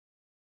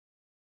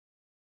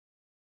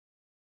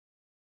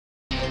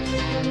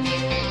Hello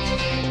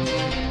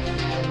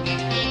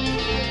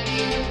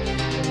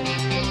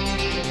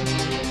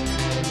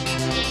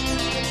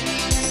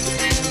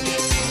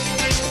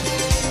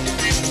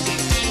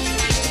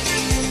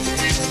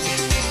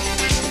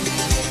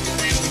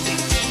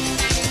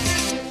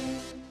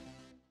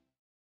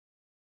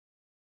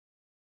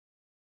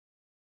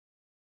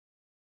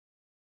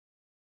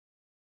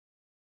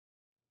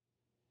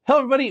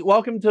everybody,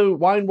 welcome to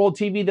Wine World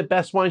TV, the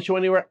best wine show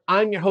anywhere.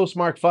 I'm your host,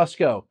 Mark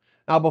Fusco.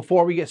 Now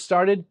before we get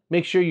started,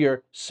 make sure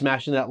you're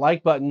smashing that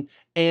like button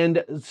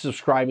and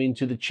subscribing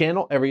to the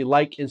channel. Every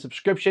like and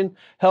subscription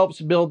helps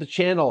build the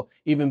channel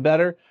even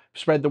better.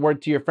 Spread the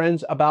word to your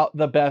friends about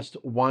the best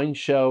wine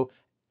show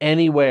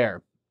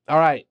anywhere. All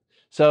right,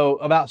 so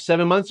about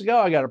 7 months ago,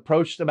 I got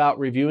approached about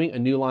reviewing a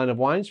new line of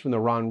wines from the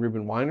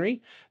Rubin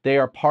Winery. They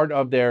are part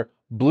of their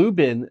Blue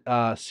Bin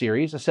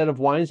series, a set of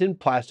wines in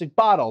plastic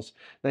bottles.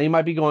 Now you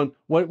might be going,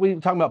 what are we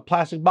talking about,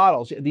 plastic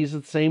bottles? These are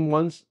the same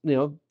ones,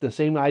 the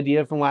same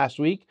idea from last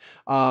week.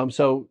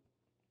 So,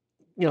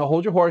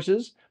 hold your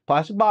horses,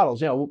 plastic bottles.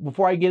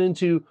 Before I get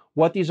into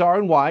what these are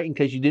and why, in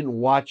case you didn't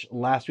watch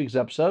last week's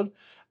episode,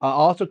 I'll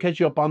also catch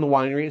you up on the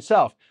winery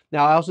itself.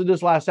 Now, I also did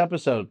this last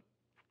episode.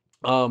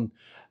 Now,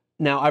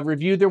 I've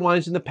reviewed their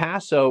wines in the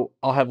past, so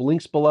I'll have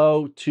links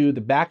below to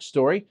the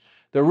backstory.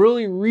 The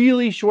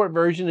really short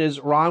version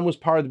is Ron was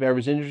part of the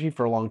beverage industry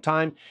for a long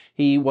time.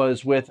 He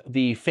was with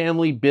the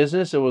family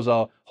business. It was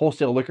a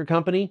wholesale liquor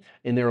company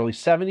in the early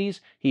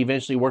 70s. He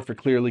eventually worked for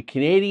Clearly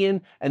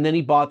Canadian, and then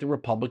he bought the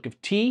Republic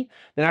of Tea.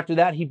 Then after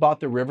that, he bought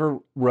the River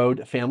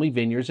Road Family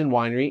Vineyards and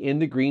Winery in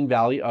the Green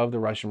Valley of the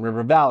Russian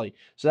River Valley.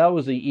 So that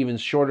was the even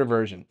shorter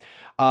version.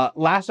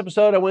 Last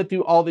episode, I went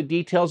through all the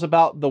details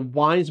about the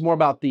wines, more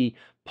about the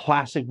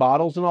plastic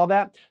bottles and all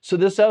that. So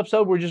this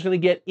episode, we're just going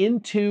to get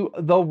into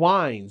the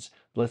wines.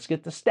 Let's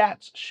get the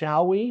stats,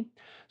 shall we?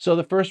 So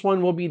the first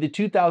one will be the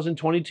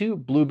 2022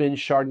 Blue Bin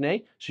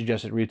Chardonnay,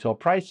 suggested retail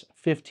price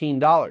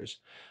 $15.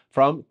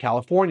 From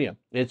California,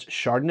 it's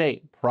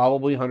Chardonnay,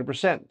 probably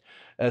 100%.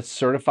 It's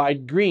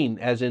certified green,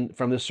 as in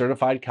from the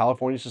Certified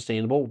California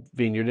Sustainable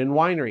Vineyard and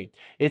Winery.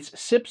 It's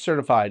SIP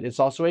certified. It's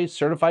also a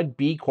certified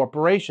B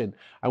Corporation.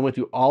 I went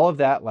through all of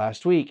that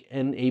last week,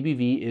 and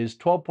ABV is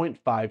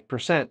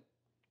 12.5%.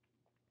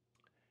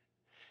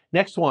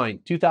 Next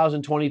wine,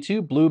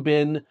 2022 Blue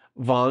Bin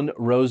Von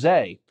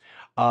Rosé.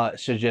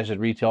 Suggested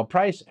retail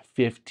price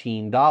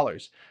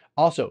 $15.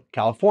 Also,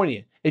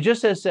 California. It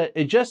just says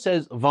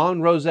Von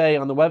Rosé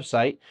on the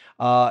website,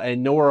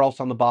 and nowhere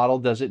else on the bottle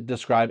does it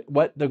describe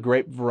what the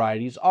grape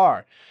varieties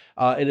are.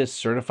 It is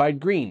certified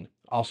green,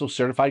 also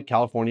certified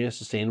California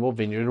Sustainable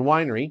Vineyard and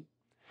Winery.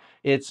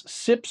 It's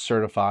SIP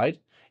certified.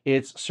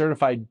 It's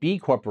certified B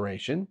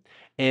Corporation,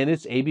 and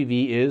its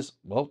ABV is,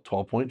 well,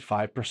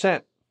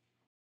 12.5%.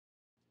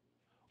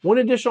 One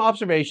additional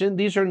observation,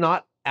 these are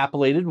not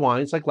appellated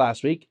wines like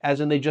last week, as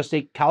in they just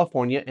say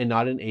California and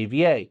not an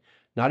AVA.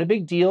 Not a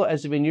big deal,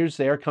 as the vineyards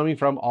they are coming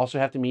from also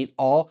have to meet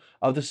all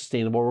of the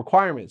sustainable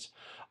requirements.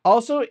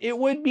 Also, it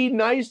would be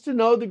nice to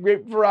know the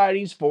grape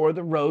varieties for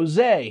the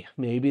rosé.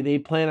 Maybe they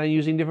plan on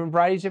using different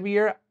varieties every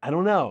year. I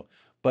don't know,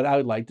 but I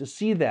would like to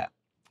see that.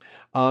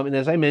 And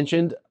as I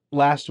mentioned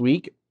last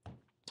week,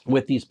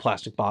 with these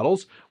plastic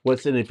bottles,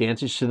 what's an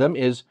advantage to them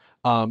is,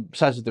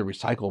 besides that they're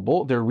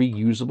recyclable, they're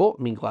reusable.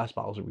 I mean, glass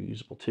bottles are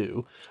reusable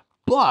too.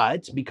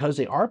 But because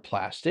they are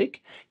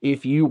plastic,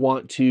 if you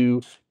want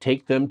to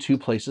take them to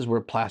places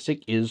where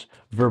plastic is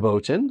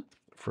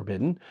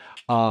forbidden,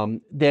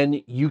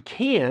 then you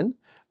can,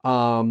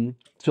 to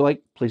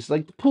like places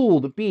like the pool,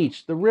 the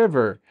beach, the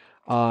river,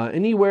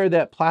 anywhere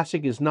that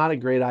plastic is not a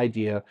great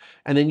idea,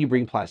 and then you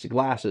bring plastic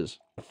glasses.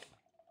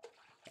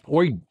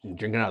 Or you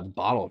drink it out of the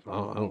bottle,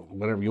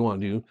 whatever you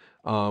want to do.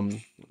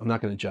 I'm not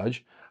going to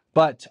judge.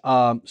 But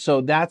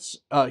so that's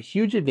a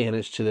huge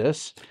advantage to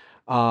this.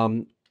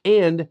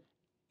 And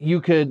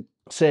you could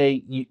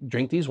say you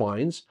drink these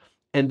wines,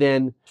 and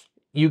then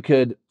you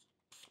could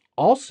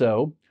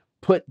also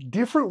put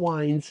different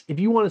wines, if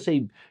you want to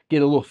say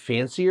get a little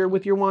fancier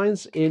with your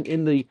wines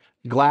in the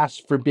glass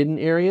forbidden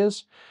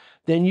areas,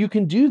 then you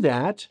can do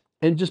that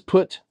and just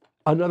put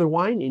another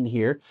wine in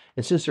here.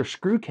 And since they're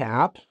screw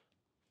cap,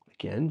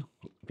 again,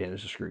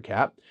 advantage of screw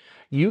cap,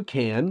 you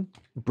can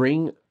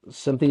bring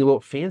something a little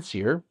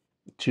fancier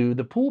to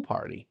the pool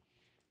party.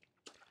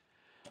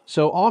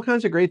 So all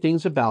kinds of great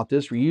things about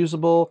this.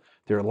 Reusable,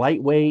 they're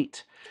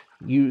lightweight,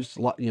 use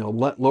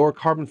lower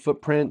carbon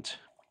footprint.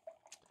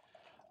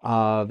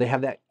 They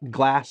have that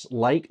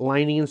glass-like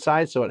lining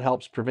inside, so it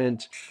helps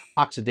prevent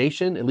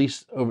oxidation at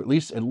least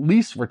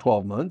for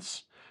 12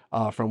 months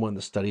from one of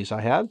the studies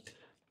I had.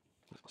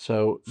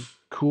 So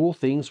cool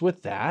things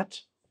with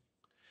that.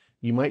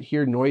 You might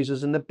hear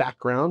noises in the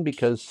background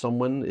because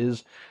someone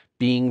is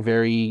being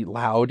very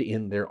loud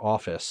in their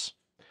office,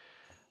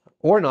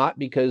 or not,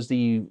 because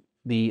the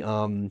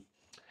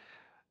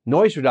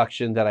noise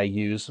reduction that I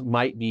use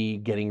might be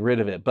getting rid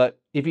of it. But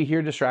if you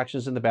hear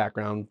distractions in the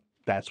background,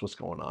 that's what's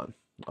going on.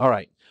 All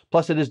right.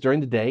 Plus it is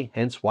during the day,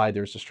 hence why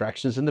there's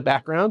distractions in the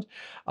background.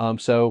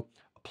 So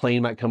a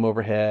plane might come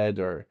overhead,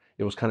 or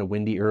It was kind of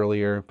windy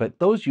earlier, but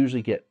those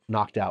usually get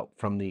knocked out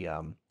from the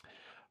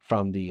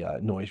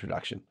noise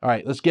reduction. All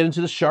right, let's get into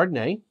the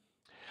Chardonnay.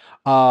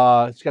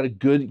 It's got a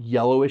good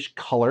yellowish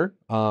color.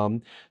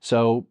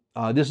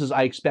 This is,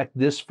 I expect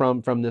this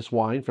from this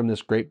wine, from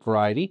this grape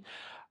variety.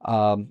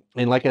 And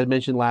like I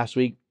mentioned last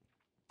week,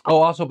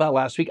 also about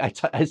last week,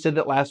 I said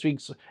that last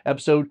week's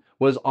episode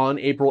was on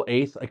April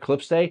 8th,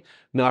 Eclipse Day.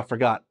 No, I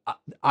forgot.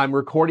 I'm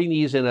recording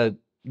these in a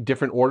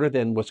different order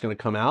than what's going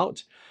to come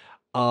out.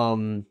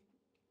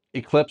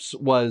 Eclipse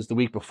was the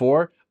week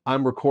before.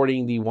 I'm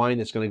recording the wine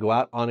that's going to go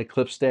out on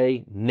Eclipse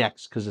Day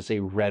next because it's a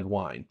red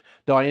wine.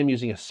 Though I am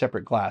using a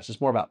separate glass. It's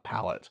more about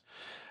palate.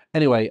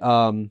 Anyway,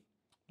 but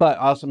I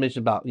also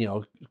mentioned about,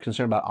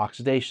 concern about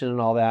oxidation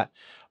and all that.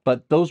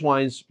 But those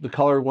wines, the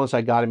color, once I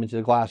got them into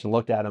the glass and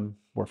looked at them,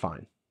 were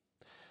fine.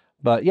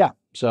 But yeah,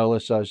 so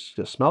let's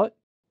just smell it.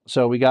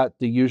 So we got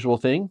the usual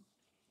thing.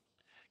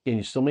 And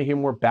you still may hear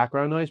more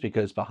background noise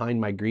because behind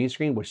my green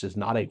screen, which is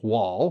not a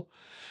wall,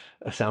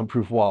 a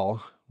soundproof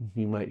wall,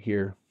 you might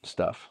hear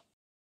stuff.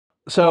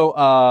 So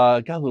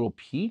got a little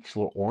peach, a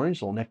little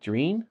orange, a little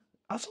nectarine.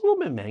 Also a little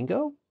bit of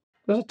mango.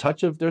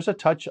 There's a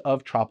touch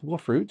of tropical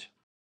fruit.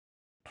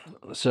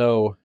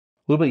 So a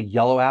little bit of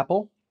yellow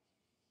apple.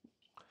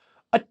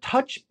 A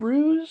touch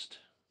bruised,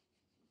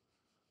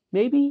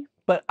 maybe,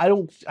 but I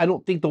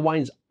don't think the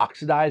wine's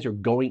oxidized or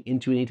going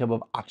into any type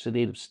of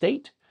oxidative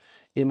state.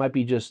 It might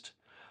be just,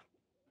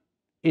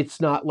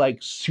 it's not like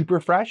super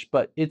fresh,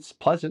 but it's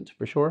pleasant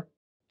for sure.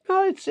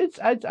 No,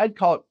 I'd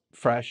call it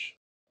fresh.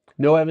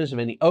 No evidence of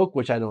any oak,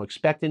 which I don't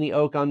expect any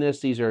oak on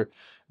this. These are, in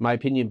my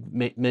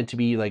opinion, meant to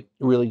be like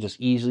really just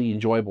easily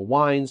enjoyable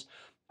wines.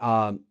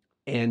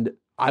 And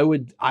I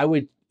would,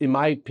 in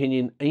my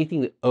opinion,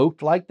 anything that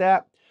oaked like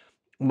that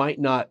might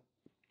not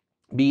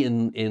be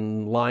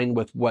in line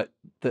with what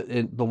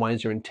the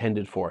wines are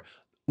intended for.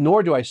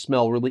 Nor do I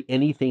smell really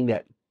anything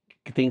that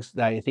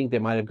I think they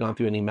might have gone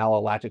through any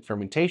malolactic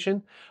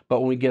fermentation.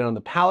 But when we get on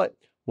the palate,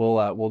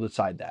 we'll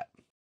decide that.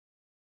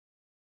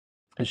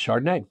 It's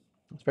Chardonnay.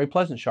 It's very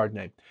pleasant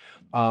Chardonnay.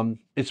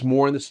 It's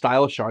more in the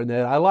style of Chardonnay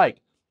that I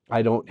like.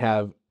 I don't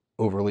have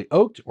overly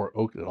oaked or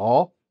oaked at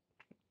all.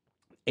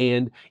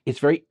 And it's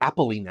very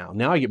appley now.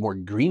 Now I get more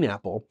green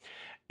apple.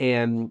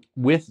 And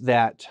with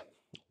that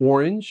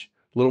orange,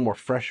 a little more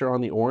fresher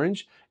on the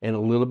orange and a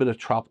little bit of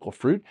tropical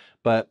fruit.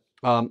 But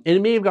and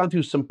it may have gone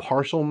through some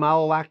partial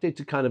malolactic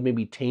to kind of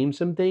maybe tame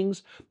some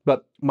things.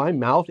 But my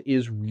mouth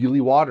is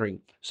really watering.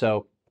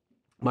 So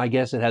my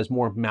guess, it has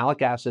more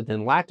malic acid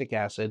than lactic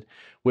acid,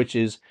 which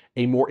is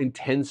a more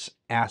intense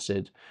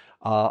acid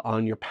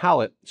on your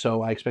palate.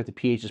 So I expect the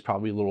pH is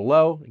probably a little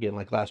low. Again,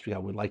 like last week, I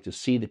would like to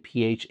see the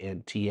pH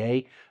and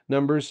TA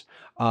numbers.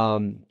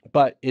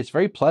 But it's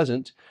very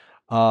pleasant.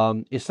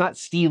 It's not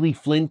steely,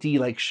 flinty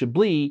like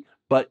Chablis,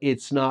 but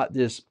it's not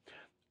this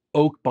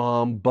oak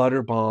bomb,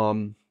 butter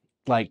bomb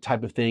like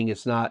type of thing.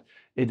 It's not,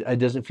 it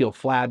doesn't feel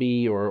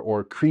flabby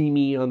or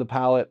creamy on the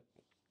palate.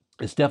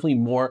 It's definitely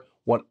more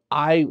what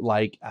I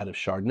like out of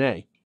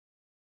Chardonnay.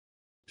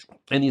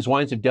 And these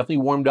wines have definitely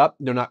warmed up.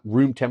 They're not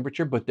room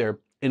temperature, but they're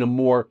in a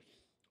more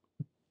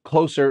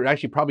closer,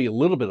 actually probably a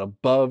little bit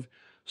above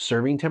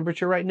serving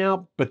temperature right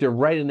now, but they're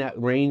right in that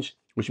range,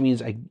 which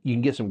means you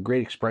can get some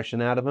great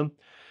expression out of them.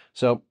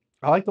 So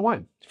I like the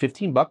wine.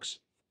 15 bucks.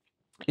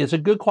 It's a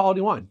good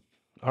quality wine.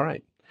 All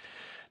right.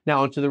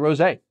 Now onto the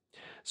Rosé.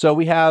 So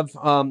we have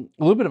a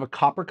little bit of a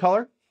copper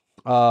color,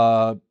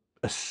 a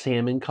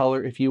salmon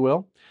color, if you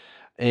will.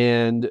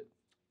 And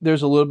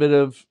there's a little bit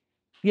of,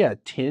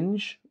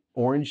 tinge,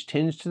 orange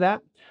tinge to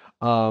that.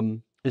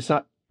 It's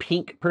not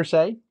pink per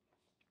se,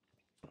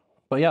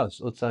 but yeah,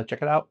 let's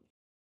check it out.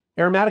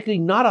 Aromatically,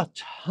 not a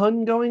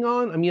ton going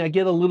on. I mean, I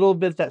get a little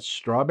bit of that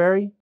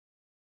strawberry,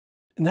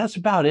 and that's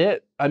about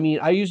it. I mean,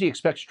 I usually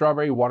expect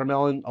strawberry,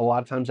 watermelon a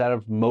lot of times out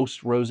of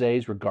most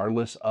rosés,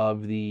 regardless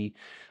of the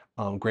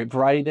grape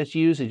variety that's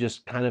used. It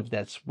just kind of,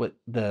 that's what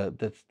the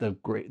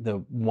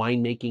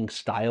winemaking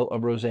style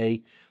of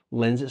rosé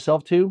lends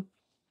itself to.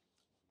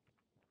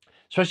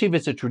 Especially if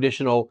it's a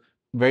traditional,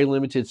 very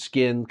limited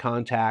skin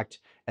contact,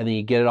 and then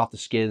you get it off the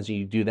skins and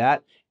you do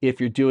that.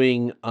 If you're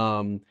doing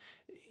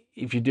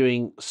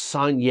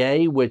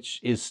Saignée,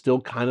 which is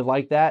still kind of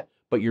like that,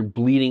 but you're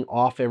bleeding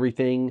off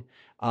everything.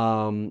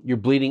 You're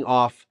bleeding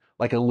off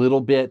like a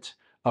little bit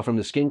from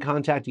the skin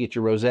contact to get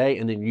your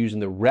rosé, and then you're using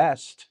the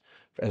rest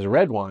as a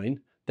red wine,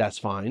 that's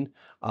fine.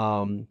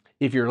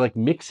 If you're like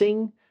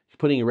mixing,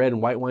 putting a red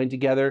and white wine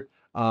together,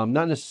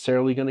 not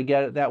necessarily going to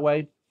get it that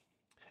way.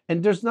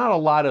 And there's not a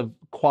lot of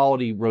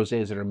quality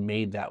rosés that are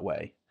made that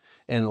way.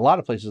 And a lot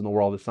of places in the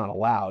world, it's not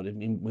allowed. I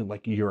mean,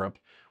 like Europe,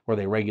 where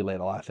they regulate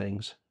a lot of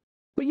things.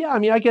 But yeah, I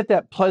mean, I get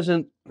that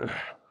pleasant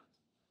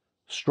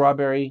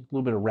strawberry, a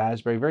little bit of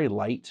raspberry, very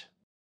light.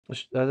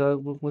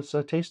 Let's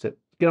taste it.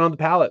 Get on the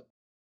palate.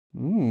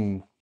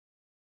 I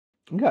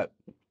got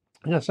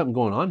something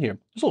going on here.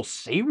 There's a little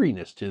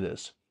savoriness to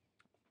this.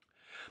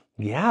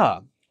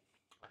 Yeah.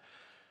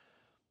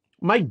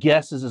 My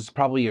guess is it's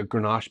probably a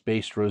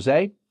Grenache-based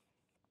rosé.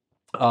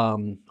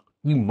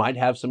 You might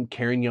have some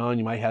Carignan,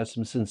 you might have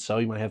some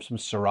Cinsault, you might have some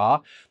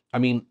Syrah. I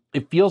mean,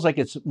 it feels like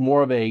it's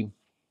more of a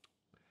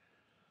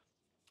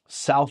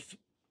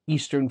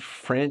southeastern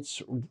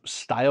France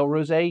style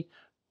rosé,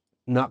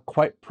 not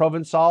quite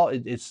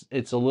Provençal.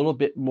 It's a little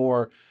bit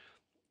more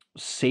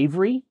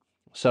savory.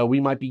 So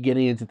we might be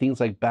getting into things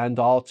like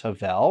Bandol,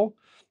 Tavel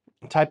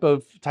type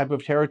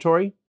of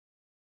territory.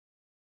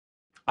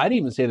 I'd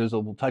even say there's a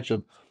little touch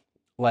of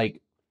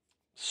like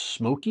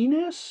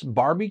smokiness,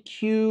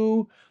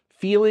 barbecue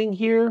feeling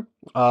here.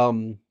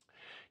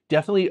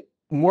 Definitely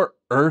more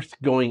earth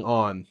going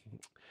on.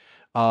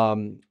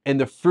 And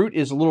the fruit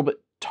is a little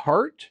bit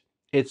tart.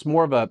 It's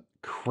more of a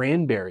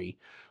cranberry,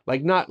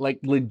 like not like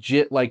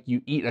legit like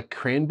you eat a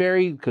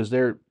cranberry because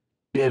they're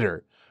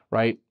bitter,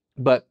 right?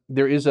 But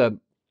there's a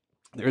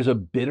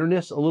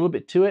bitterness a little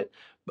bit to it,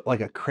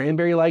 like a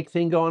cranberry-like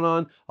thing going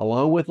on,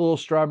 along with a little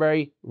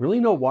strawberry. Really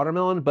no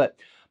watermelon, but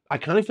I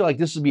kind of feel like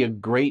this would be a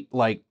great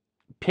like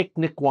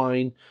picnic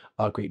wine,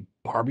 a great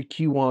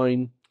barbecue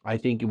wine. I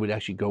think it would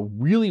actually go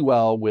really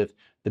well with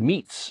the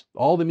meats,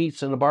 all the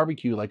meats in a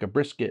barbecue, like a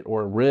brisket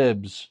or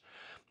ribs,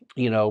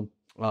 you know,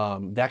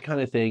 that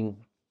kind of thing.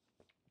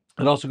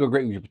 It'd also go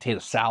great with your potato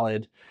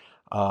salad.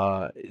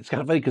 It's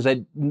kind of funny because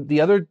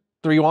the other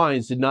three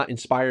wines did not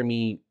inspire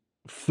me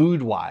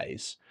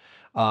food-wise.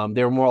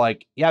 They were more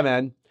like, yeah,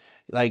 man,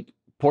 like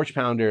porch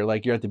pounder,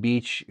 like you're at the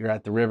beach, you're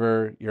at the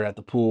river, you're at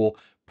the pool,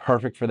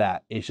 perfect for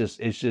that. It's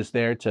just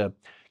there to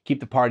keep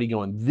the party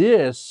going.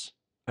 This,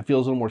 I feel,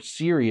 is a little more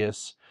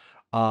serious.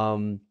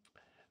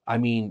 I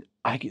mean,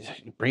 I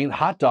could bringing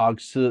hot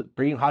dogs to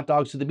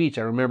the beach.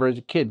 I remember as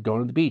a kid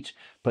going to the beach,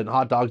 putting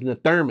hot dogs in the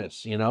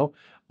thermos, you know,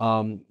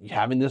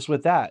 having this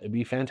with that, it'd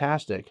be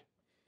fantastic.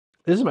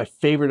 This is my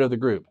favorite of the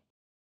group.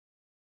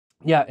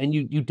 Yeah, and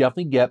you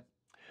definitely get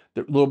a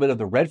little bit of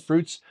the red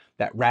fruits,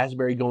 that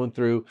raspberry going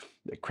through,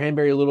 the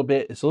cranberry a little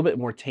bit. It's a little bit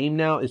more tame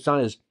now. It's not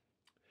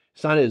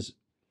as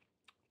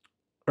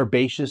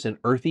herbaceous and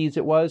earthy as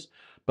it was,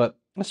 but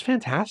it's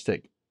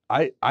fantastic.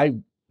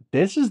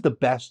 This is the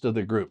best of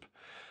the group.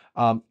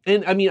 And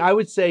I mean, I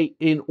would say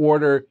in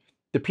order,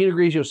 the Pinot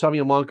Grigio,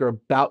 Sauvignon Blanc are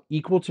about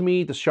equal to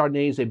me. The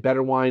Chardonnay is a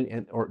better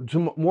wine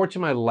more to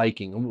my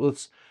liking.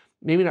 Let's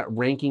maybe not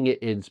ranking it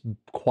in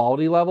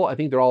quality level. I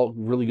think they're all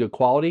really good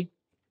quality,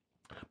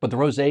 but the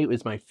Rosé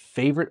is my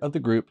favorite of the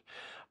group.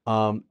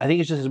 I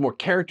think it just has more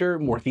character,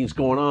 more things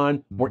going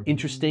on, more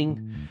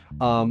interesting.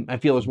 I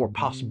feel there's more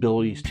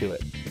possibilities to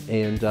it.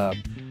 And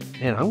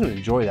I'm going to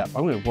enjoy that.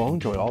 I'll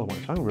enjoy all the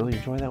wines. I'm going to really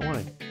enjoy that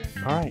wine.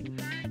 All right.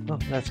 Well,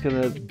 that's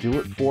going to do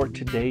it for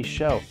today's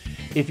show.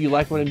 If you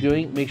like what I'm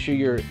doing, make sure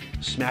you're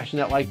smashing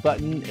that like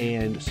button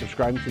and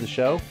subscribing to the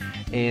show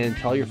and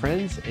tell your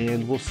friends,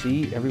 and we'll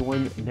see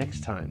everyone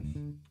next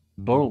time.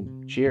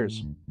 Boom.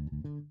 Cheers.